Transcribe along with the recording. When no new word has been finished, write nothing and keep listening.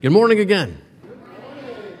Good morning again.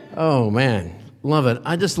 Oh, man. Love it.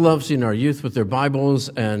 I just love seeing our youth with their Bibles,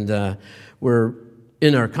 and we're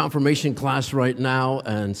in our confirmation class right now,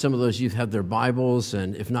 and some of those youth have their Bibles,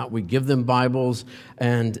 and if not, we give them Bibles,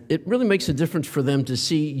 and it really makes a difference for them to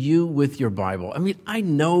see you with your Bible. I mean, I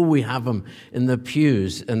know we have them in the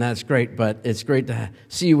pews, and that's great, but it's great to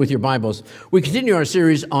see you with your Bibles. We continue our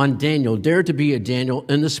series on Daniel, Dare to be a Daniel,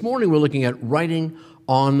 and this morning we're looking at writing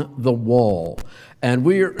on the wall. And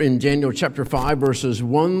we are in Daniel chapter 5, verses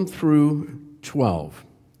 1 through 12.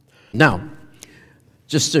 Now,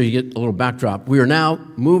 just so you get a little backdrop, we are now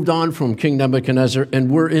moved on from King Nebuchadnezzar,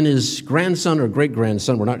 and we're in his grandson or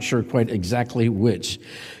great-grandson, we're not sure quite exactly which.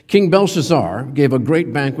 King Belshazzar gave a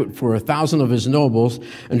great banquet for 1,000 of his nobles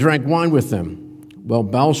and drank wine with them. While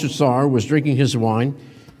Belshazzar was drinking his wine,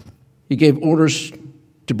 he gave orders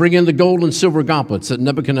to bring in the gold and silver goblets that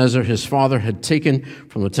Nebuchadnezzar, his father, had taken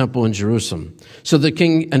from the temple in Jerusalem, so the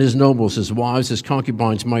king and his nobles, his wives, his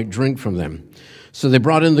concubines might drink from them. So they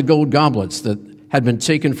brought in the gold goblets that had been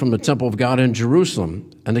taken from the temple of God in Jerusalem,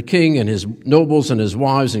 and the king and his nobles and his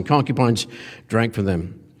wives and concubines drank from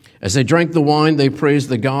them. As they drank the wine, they praised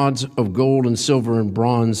the gods of gold and silver and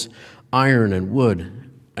bronze, iron and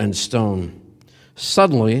wood and stone.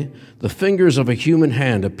 Suddenly, the fingers of a human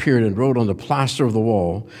hand appeared and wrote on the plaster of the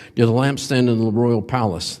wall near the lampstand in the royal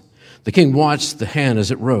palace. The king watched the hand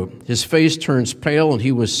as it wrote. His face turned pale, and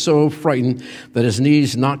he was so frightened that his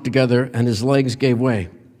knees knocked together and his legs gave way.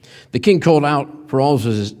 The king called out for all of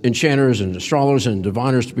his enchanters and astrologers and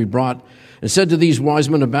diviners to be brought, and said to these wise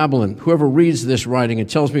men of Babylon, "Whoever reads this writing and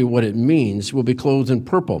tells me what it means will be clothed in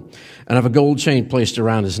purple and have a gold chain placed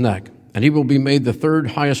around his neck, and he will be made the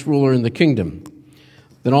third highest ruler in the kingdom."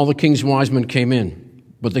 Then all the king's wise men came in,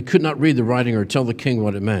 but they could not read the writing or tell the king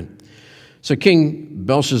what it meant. So King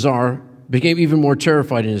Belshazzar became even more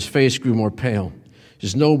terrified, and his face grew more pale.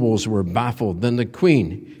 His nobles were baffled. Then the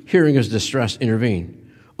queen, hearing his distress, intervened.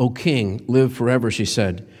 "O king, live forever," she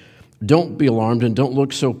said. "Don't be alarmed and don't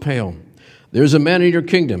look so pale. There is a man in your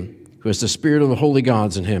kingdom who has the spirit of the holy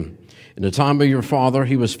gods in him. In the time of your father,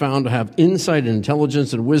 he was found to have insight and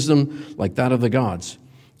intelligence and wisdom like that of the gods.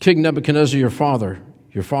 King Nebuchadnezzar, your father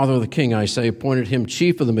the king, I say, appointed him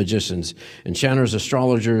chief of the magicians, enchanters,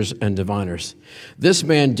 astrologers, and diviners. This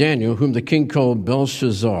man, Daniel, whom the king called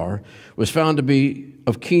Belshazzar, was found to be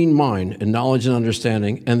of keen mind and knowledge and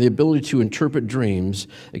understanding, and the ability to interpret dreams,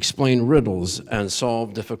 explain riddles, and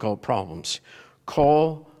solve difficult problems.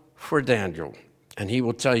 Call for Daniel, and he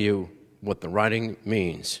will tell you what the writing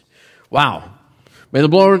means." Wow. May the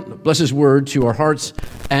Lord bless his word to our hearts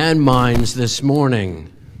and minds this morning.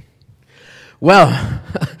 Well,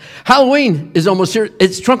 Halloween is almost here.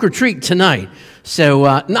 It's trunk or treat tonight.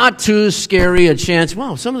 So not too scary a chance.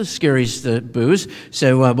 Well, some of the scariest booze.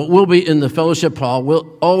 So, but we'll be in the fellowship hall. We'll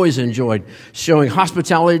always enjoy showing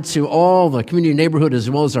hospitality to all the community neighborhood as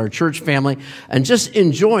well as our church family, and just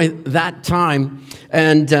enjoy that time.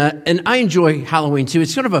 And I enjoy Halloween too.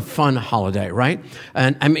 It's sort of a fun holiday, right?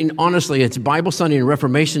 And I mean, honestly, it's Bible Sunday and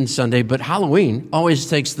Reformation Sunday, but Halloween always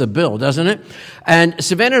takes the bill, doesn't it? And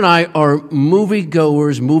Savannah and I are movie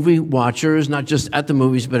goers, movie watchers, not just at the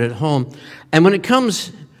movies, but at home. And when it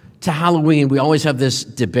comes to Halloween, we always have this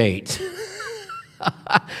debate.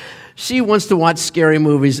 She wants to watch scary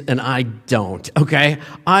movies, and I don't, okay?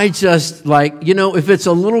 I just if it's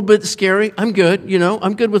a little bit scary, I'm good,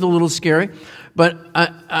 I'm good with a little scary. But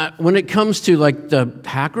when it comes to the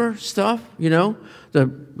hacker stuff,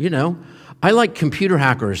 I like computer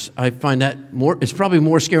hackers. I find that it's probably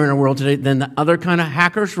more scary in our world today than the other kind of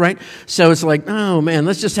hackers, right? So it's oh man,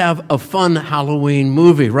 let's just have a fun Halloween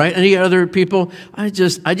movie, right? Any other people? I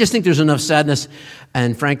just think there's enough sadness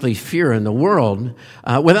and frankly fear in the world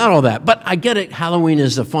without all that. But I get it, Halloween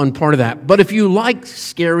is a fun part of that. But if you like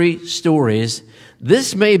scary stories,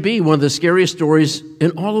 this may be one of the scariest stories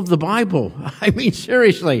in all of the Bible. I mean,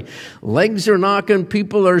 seriously, legs are knocking,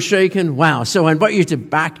 people are shaking. Wow. So I invite you to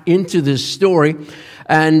back into this story.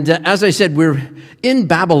 And as I said, we're in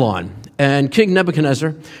Babylon, and King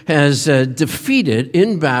Nebuchadnezzar has defeated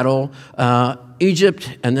in battle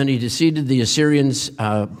Egypt, and then he defeated the Assyrians,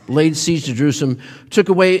 laid siege to Jerusalem, took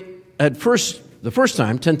away the first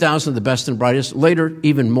time, 10,000 of the best and brightest, later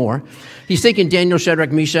even more. He's taken Daniel,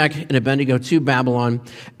 Shadrach, Meshach, and Abednego to Babylon,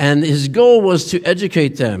 and his goal was to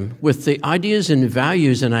educate them with the ideas and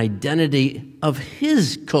values and identity of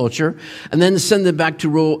his culture and then send them back to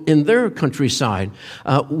rule in their countryside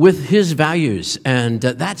with his values. And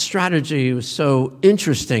that strategy was so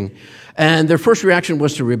interesting. And their first reaction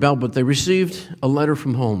was to rebel, but they received a letter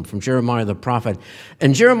from home, from Jeremiah the prophet.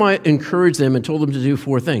 And Jeremiah encouraged them and told them to do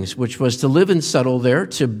 4 things, which was to live and settle there,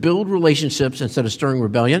 to build relationships instead of stirring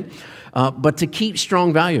rebellion, but to keep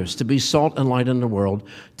strong values, to be salt and light in the world,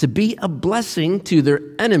 to be a blessing to their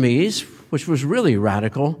enemies, which was really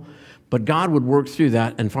radical, but God would work through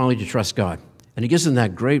that, and finally to trust God. And he gives them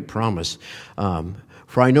that great promise.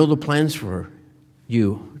 For I know the plans for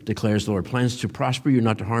you, declares the Lord, plans to prosper you,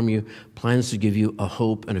 not to harm you, plans to give you a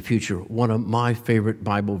hope and a future. One of my favorite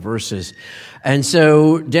Bible verses. And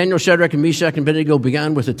so Daniel, Shadrach, and Meshach, and Abednego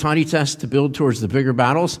began with a tiny test to build towards the bigger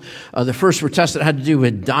battles. The first were tests that had to do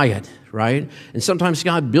with diet, right? And sometimes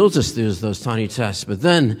God builds us through those tiny tests, but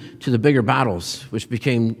then to the bigger battles, which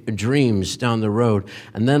became dreams down the road,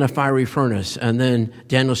 and then a fiery furnace. And then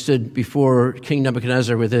Daniel stood before King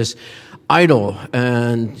Nebuchadnezzar with his idol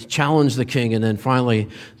and challenged the king. And then finally,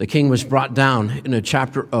 the king was brought down in a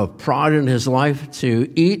chapter of pride in his life to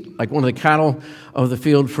eat like one of the cattle of the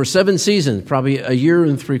field for 7 seasons, probably a year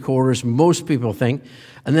and 3/4, most people think.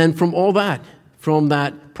 And then from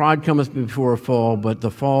that, pride cometh before a fall, but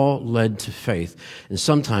the fall led to faith. And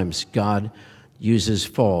sometimes God uses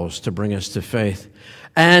falls to bring us to faith.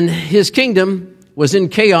 And his kingdom was in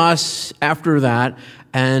chaos after that,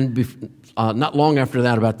 and not long after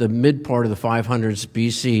that, about the mid part of the 500s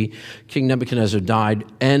BC, King Nebuchadnezzar died,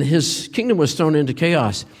 and his kingdom was thrown into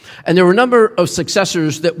chaos. And there were a number of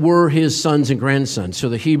successors that were his sons and grandsons. So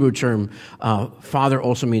the Hebrew term father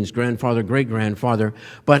also means grandfather, great-grandfather.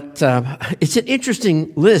 But it's an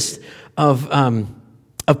interesting list of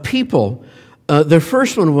people. The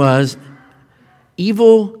first one was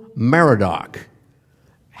Evil Merodach.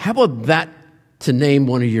 How about that to name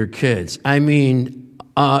one of your kids? I mean,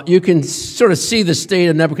 you can sort of see the state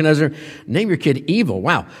of Nebuchadnezzar. Name your kid Evil.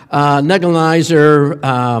 Wow. Nebuchadnezzar,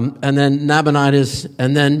 and then Nabonidus,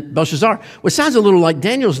 and then Belshazzar, which sounds a little like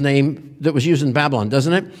Daniel's name that was used in Babylon,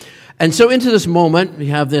 doesn't it? And so into this moment, we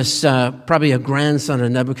have this probably a grandson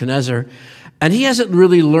of Nebuchadnezzar, and he hasn't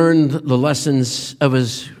really learned the lessons of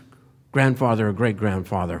his grandfather or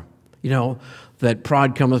great-grandfather. You know, that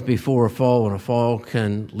pride cometh before a fall, and a fall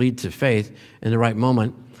can lead to faith in the right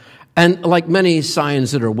moment. And like many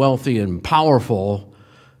scions that are wealthy and powerful,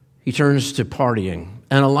 he turns to partying,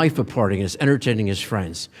 and a life of partying is entertaining his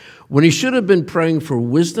friends. When he should have been praying for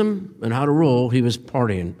wisdom and how to rule, he was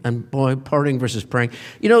partying. And boy, partying versus praying.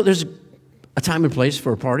 You know, there's a time and place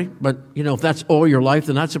for a party, but you know, if that's all your life,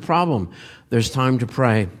 then that's a problem. There's time to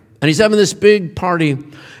pray. And he's having this big party,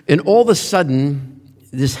 and all of a sudden,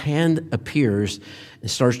 this hand appears and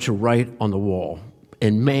starts to write on the wall.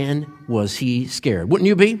 And man, was he scared. Wouldn't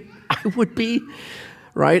you be? I would be,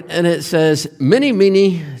 right? And it says, Mene,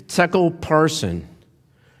 Mene, Tekel, Parsin.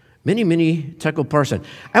 Mene, Mene, Tekel, Parsin.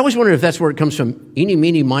 I always wondered if that's where it comes from. Eeny,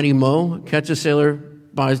 meeny, miny, mo, catch a sailor,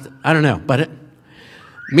 buys, I don't know. But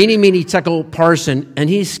Mene, Mene, Tekel, Parsin. And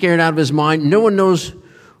he's scared out of his mind. No one knows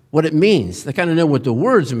what it means. They kind of know what the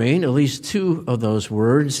words mean, at least 2 of those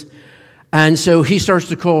words. And so he starts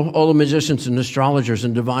to call all the magicians and astrologers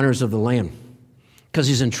and diviners of the land because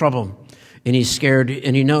he's in trouble. And he's scared,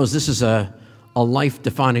 and he knows this is a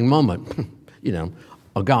life-defining moment. You know,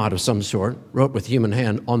 a god of some sort wrote with human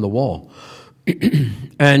hand on the wall.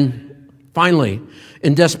 And finally,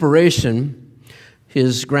 in desperation,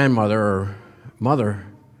 his grandmother or mother,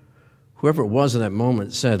 whoever it was in that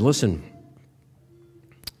moment, said, listen,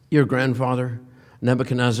 your grandfather,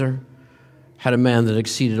 Nebuchadnezzar, had a man that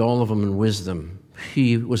exceeded all of them in wisdom.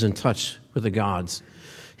 He was in touch with the gods.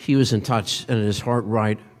 He was in touch, and in his heart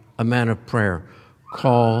right, a man of prayer.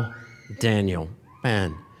 Call Daniel.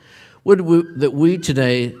 Man, would we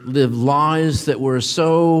today live lives that were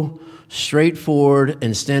so straightforward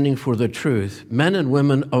and standing for the truth? Men and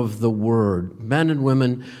women of the Word. Men and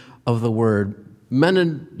women of the Word. Men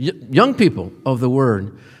and young people of the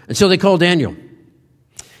Word. And so they call Daniel.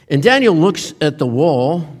 And Daniel looks at the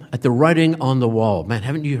wall, at the writing on the wall. Man,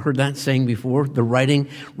 haven't you heard that saying before? The writing.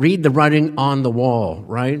 Read the writing on the wall,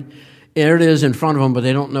 right? There it is in front of them, but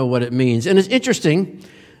they don't know what it means. And it's interesting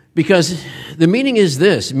because the meaning is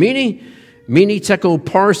this. Mene, Tekel,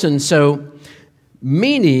 Parsin. So,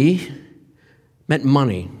 mene meant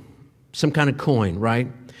money, some kind of coin,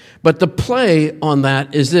 right? But the play on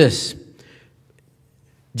that is this.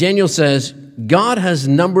 Daniel says, God has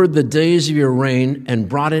numbered the days of your reign and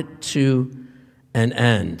brought it to an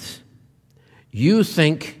end. You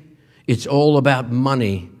think it's all about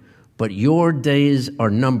money, but your days are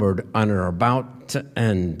numbered and are about to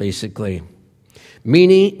end, basically.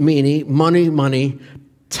 Meanie, meanie, money, money.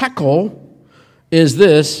 Tekel is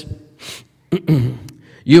this.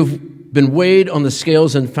 You've been weighed on the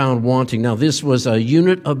scales and found wanting. Now, this was a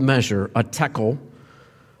unit of measure, a tekel.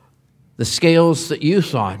 The scales that you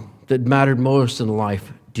thought that mattered most in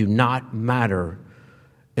life do not matter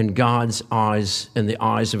in God's eyes, in the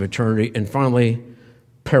eyes of eternity. And finally,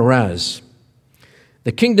 Perez.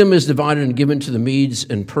 The kingdom is divided and given to the Medes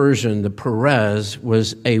and Persian. The Perez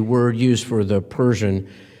was a word used for the Persian.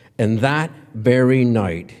 And that very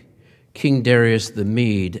night, King Darius the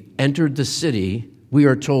Mede entered the city. We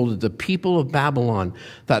are told that the people of Babylon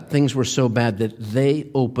thought things were so bad that they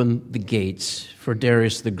opened the gates for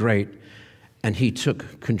Darius the Great, and he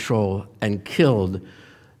took control and killed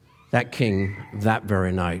that king that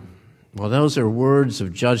very night. Well, those are words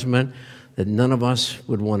of judgment that none of us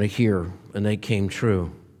would want to hear, and they came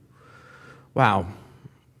true. Wow.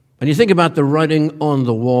 And you think about the writing on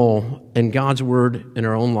the wall and God's word in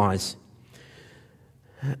our own lives.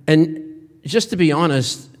 And just to be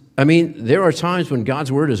honest, I mean, there are times when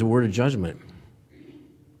God's word is a word of judgment,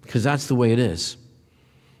 because that's the way it is.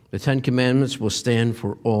 The Ten Commandments will stand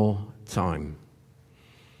for all time.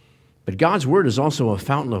 But God's word is also a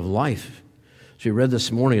fountain of life. As we read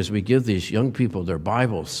this morning, as we give these young people their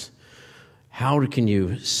Bibles, how can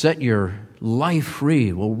you set your life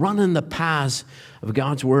free? Well, run in the paths of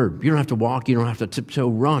God's word. You don't have to walk, you don't have to tiptoe,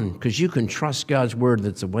 run, because you can trust God's word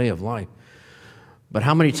that's a way of life. But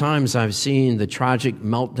how many times I've seen the tragic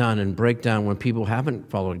meltdown and breakdown when people haven't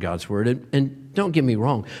followed God's word. And don't get me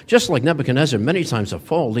wrong, just like Nebuchadnezzar, many times a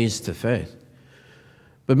fall leads to faith.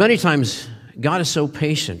 But many times God is so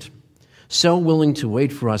patient, so willing to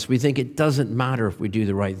wait for us, we think it doesn't matter if we do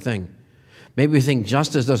the right thing. Maybe we think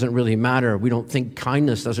justice doesn't really matter. We don't think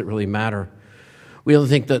kindness doesn't really matter. We don't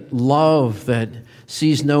think that love that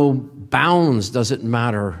sees no bounds doesn't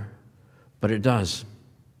matter, but it does.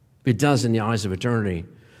 It does in the eyes of eternity.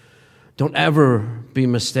 Don't ever be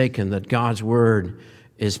mistaken that God's word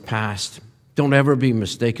is past. Don't ever be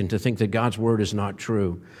mistaken to think that God's word is not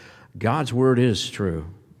true. God's word is true.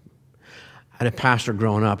 I had a pastor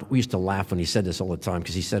growing up. We used to laugh when he said this all the time,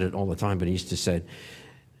 because he said it all the time, but he used to say,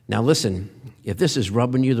 now listen, if this is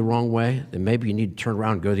rubbing you the wrong way, then maybe you need to turn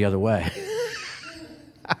around and go the other way.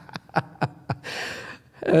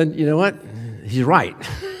 And you know what? He's right.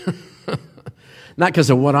 Not because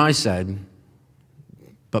of what I said,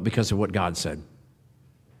 but because of what God said.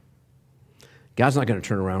 God's not going to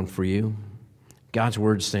turn around for you. God's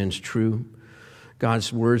word stands true.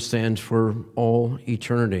 God's word stands for all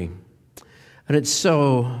eternity. And it's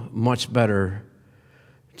so much better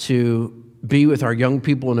to be with our young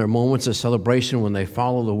people in their moments of celebration when they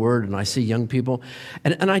follow the word. And I see young people,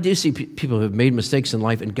 and I do see people who have made mistakes in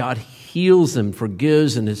life, and God heals them,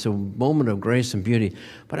 forgives, and it's a moment of grace and beauty.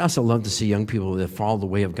 But I also love to see young people that follow the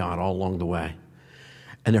way of God all along the way.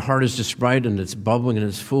 And their heart is just right, and it's bubbling, and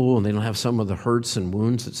it's full, and they don't have some of the hurts and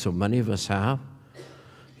wounds that so many of us have.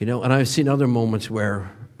 You know, and I've seen other moments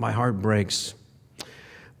where my heart breaks,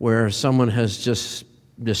 where someone has just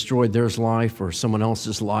destroyed their life or someone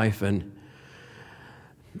else's life, and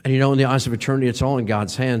you know, in the eyes of eternity, it's all in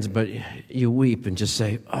God's hands, but you weep and just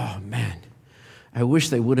say, oh, man, I wish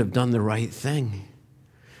they would have done the right thing.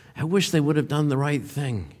 I wish they would have done the right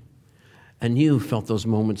thing. And you felt those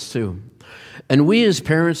moments too. And we as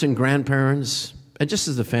parents and grandparents, and just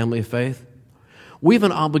as a family of faith, we have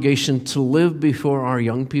an obligation to live before our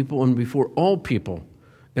young people and before all people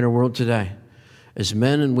in our world today as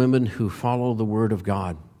men and women who follow the word of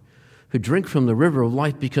God, who drink from the river of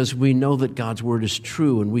life, because we know that God's word is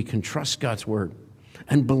true and we can trust God's word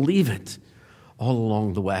and believe it all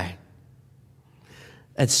along the way.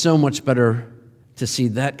 It's so much better to see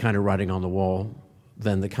that kind of writing on the wall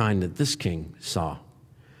than the kind that this king saw.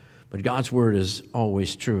 But God's word is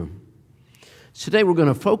always true. Today we're going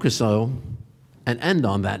to focus, though, and end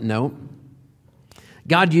on that note.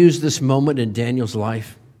 God used this moment in Daniel's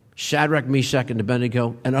life, Shadrach, Meshach, and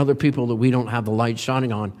Abednego, and other people that we don't have the light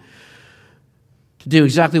shining on, to do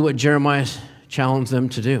exactly what Jeremiah challenged them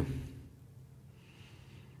to do.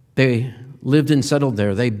 They lived and settled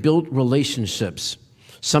there. They built relationships.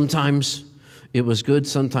 Sometimes it was good,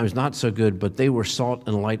 sometimes not so good, but they were salt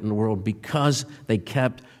and light in the world because they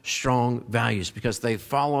kept strong values, because they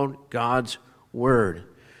followed God's word.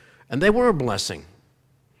 And they were a blessing.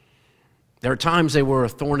 There are times they were a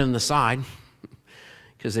thorn in the side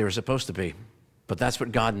because they were supposed to be, but that's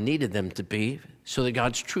what God needed them to be so that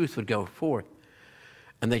God's truth would go forth.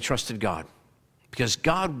 And they trusted God because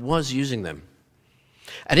God was using them.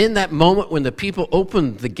 And in that moment when the people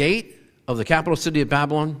opened the gate of the capital city of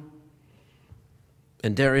Babylon,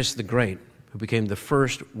 and Darius the Great, who became the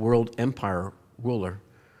first world empire, ruler,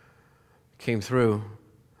 came through.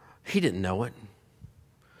 He didn't know it.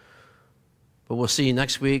 But we'll see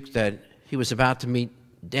next week that he was about to meet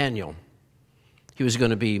Daniel. He was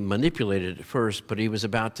going to be manipulated at first, but he was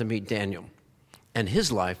about to meet Daniel. And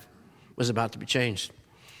his life was about to be changed.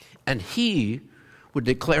 And he would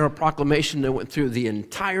declare a proclamation that went through the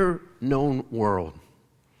entire known world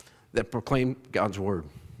that proclaimed God's word.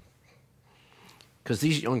 Because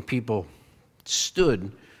these young people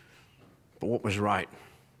stood for what was right.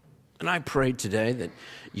 And I pray today that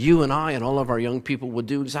you and I and all of our young people will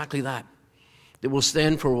do exactly that. That we'll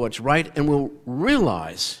stand for what's right and we'll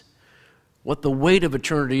realize what the weight of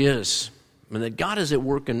eternity is, and that God is at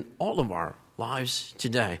work in all of our lives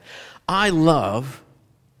today. I love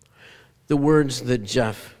the words that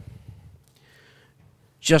Jeff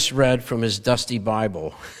just read from his dusty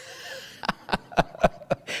Bible.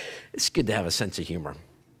 It's good to have a sense of humor.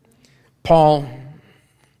 Paul,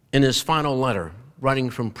 in his final letter, writing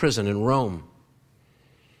from prison in Rome,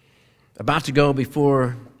 about to go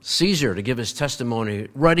before Caesar to give his testimony,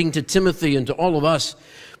 writing to Timothy and to all of us,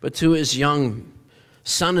 but to his young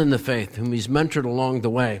son in the faith, whom he's mentored along the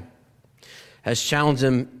way, has challenged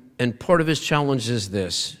him, and part of his challenge is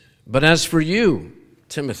this: but as for you,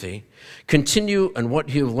 Timothy, continue in what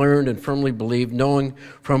you have learned and firmly believed, knowing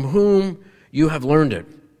from whom you have learned it,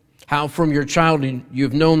 how from your childhood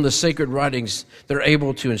you've known the sacred writings that are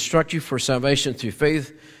able to instruct you for salvation through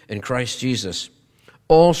faith in Christ Jesus.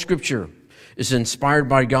 All Scripture is inspired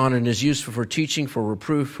by God and is useful for teaching, for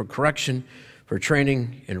reproof, for correction, for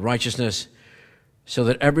training in righteousness, so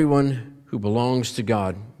that everyone who belongs to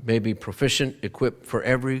God may be proficient, equipped for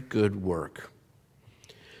every good work.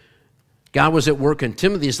 God was at work in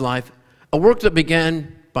Timothy's life, a work that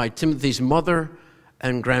began by Timothy's mother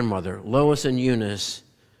and grandmother, Lois and Eunice,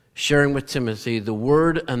 sharing with Timothy the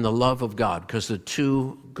word and the love of God, because the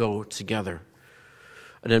two go together.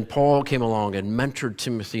 And then Paul came along and mentored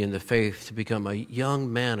Timothy in the faith to become a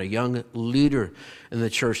young man, a young leader in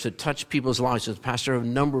the church that touched people's lives as pastor of a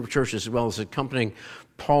number of churches, as well as accompanying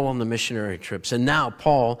Paul on the missionary trips. And now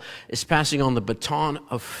Paul is passing on the baton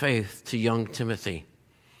of faith to young Timothy.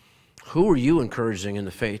 Who are you encouraging in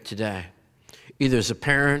the faith today? Either as a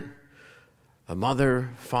parent, a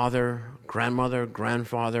mother, father, grandmother,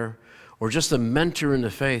 grandfather, or just a mentor in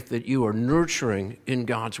the faith that you are nurturing in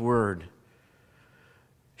God's word,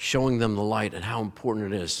 showing them the light and how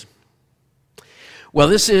important it is. Well,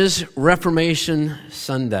 this is Reformation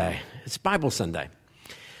Sunday. It's Bible Sunday.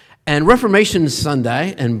 And Reformation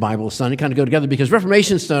Sunday and Bible Sunday kind of go together because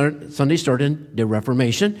Reformation Sunday started the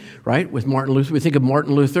Reformation, right, with Martin Luther. We think of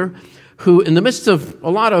Martin Luther, who in the midst of a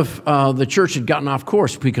lot of the church had gotten off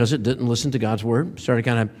course because it didn't listen to God's word, started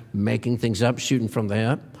kind of making things up, shooting from the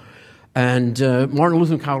hip. And Martin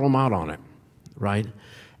Luther called him out on it, right,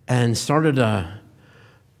 and started a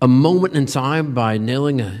moment in time by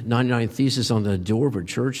nailing a 99 Thesis on the door of a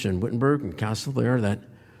church in Wittenberg and castle there that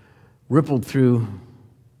rippled through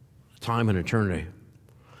time and eternity.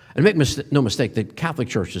 And make no mistake, the Catholic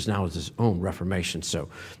Church is now its own Reformation, so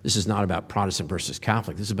this is not about Protestant versus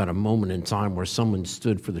Catholic. This is about a moment in time where someone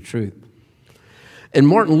stood for the truth. And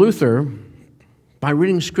Martin Luther, by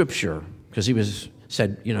reading Scripture, because he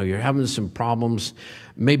said, you know, you're having some problems,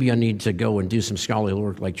 maybe I need to go and do some scholarly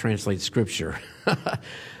work like translate Scripture.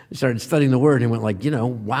 He started studying the Word and went like, you know,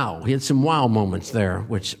 wow. He had some wow moments there,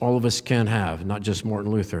 which all of us can have, not just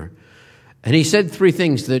Martin Luther. And he said three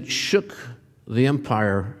things that shook the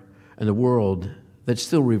empire and the world that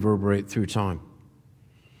still reverberate through time.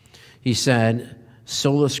 He said,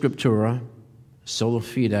 sola scriptura, sola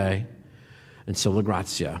fide, and sola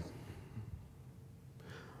gratia.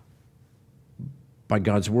 By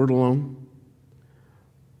God's word alone,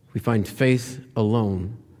 we find faith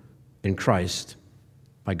alone in Christ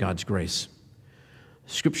by God's grace.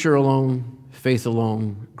 Scripture alone, faith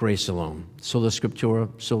alone, grace alone. Sola scriptura,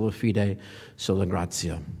 sola fide, sola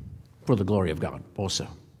gratia. For the glory of God also.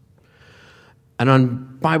 And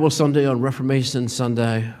on Bible Sunday, on Reformation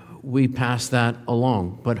Sunday, we pass that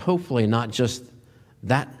along. But hopefully not just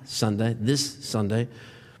that Sunday, this Sunday,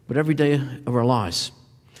 but every day of our lives.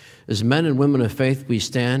 As men and women of faith, we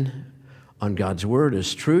stand on God's word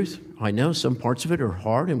as truth. I know some parts of it are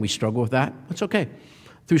hard and we struggle with that. It's okay.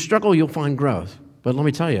 Through struggle, you'll find growth. But let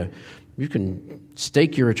me tell you, you can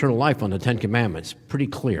stake your eternal life on the Ten Commandments. Pretty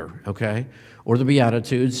clear, okay? Or the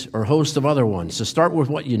Beatitudes, or a host of other ones. So start with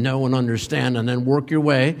what you know and understand, and then work your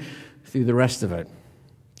way through the rest of it.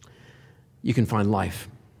 You can find life.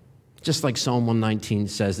 Just like Psalm 119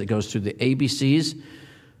 says, that goes through the ABCs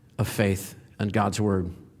of faith and God's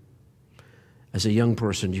word. As a young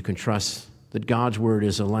person, you can trust that God's word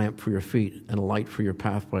is a lamp for your feet and a light for your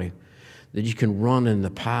pathway. that you can run in the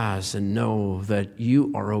past and know that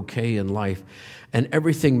you are okay in life. And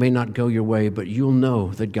everything may not go your way, but you'll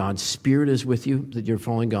know that God's Spirit is with you, that you're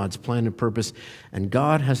following God's plan and purpose, and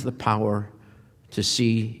God has the power to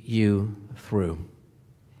see you through.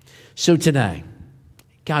 So today,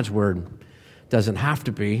 God's Word doesn't have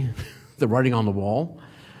to be the writing on the wall.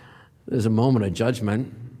 There's a moment of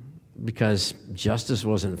judgment because justice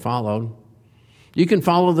wasn't followed. You can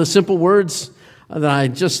follow the simple words that I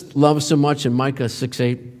just love so much in Micah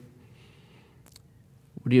 6:8.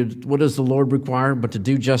 What does the Lord require? But to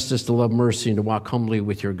do justice, to love mercy, and to walk humbly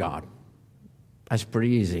with your God. That's pretty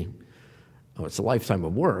easy. Oh, it's a lifetime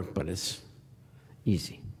of work, but it's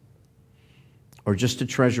easy. Or just to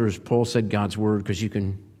treasure, as Paul said, God's Word, because you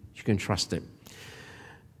can trust it.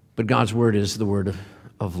 But God's Word is the word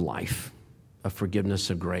of life, of forgiveness,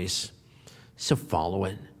 of grace. So follow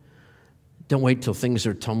it. Don't wait till things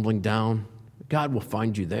are tumbling down. God will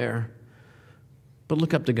find you there. But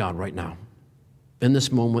look up to God right now. In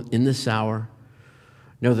this moment, in this hour,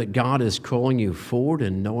 know that God is calling you forward,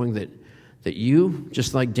 and knowing that you,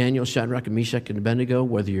 just like Daniel, Shadrach, and Meshach, and Abednego,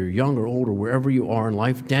 whether you're young or old or wherever you are in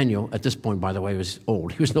life, Daniel, at this point, by the way, was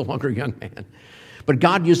old. He was no longer a young man. But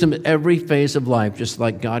God used him at every phase of life, just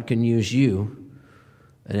like God can use you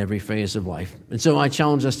at every phase of life. And so I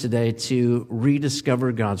challenge us today to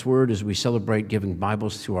rediscover God's Word as we celebrate giving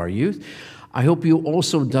Bibles to our youth. I hope you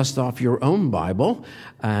also dust off your own Bible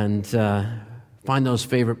and find those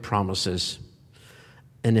favorite promises.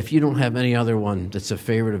 And if you don't have any other one that's a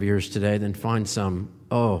favorite of yours today, then find some.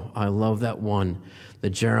 Oh, I love that one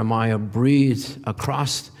that Jeremiah breathed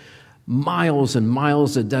across miles and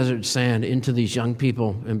miles of desert sand into these young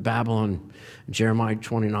people in Babylon. Jeremiah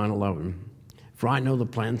 29:11. For I know the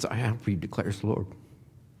plans I have for you, declares the Lord.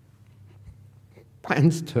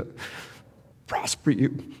 Plans to prosper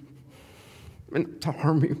you and to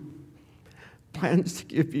harm you. Plans to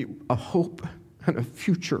give you a hope and a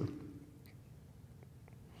future.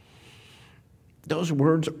 Those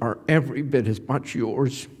words are every bit as much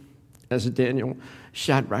yours as Daniel,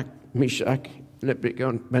 Shadrach, Meshach, and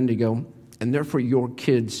Abednego, and they're for your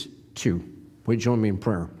kids too. Will you join me in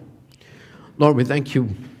prayer? Lord, we thank you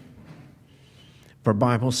for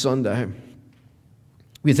Bible Sunday.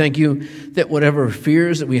 We thank you that whatever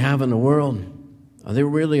fears that we have in the world, there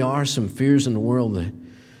really are some fears in the world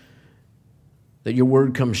that your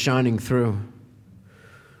word comes shining through.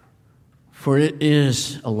 For it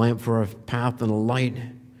is a lamp for our path and a light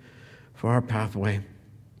for our pathway.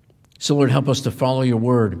 So, Lord, help us to follow your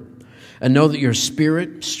word and know that your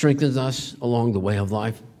Spirit strengthens us along the way of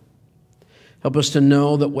life. Help us to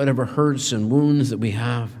know that whatever hurts and wounds that we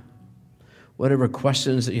have, whatever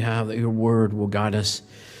questions that you have, that your word will guide us,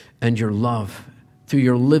 and your love through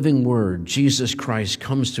your living word, Jesus Christ,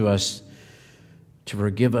 comes to us to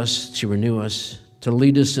forgive us, to renew us, to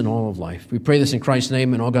lead us in all of life. We pray this in Christ's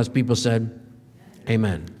name, and all God's people said,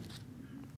 amen.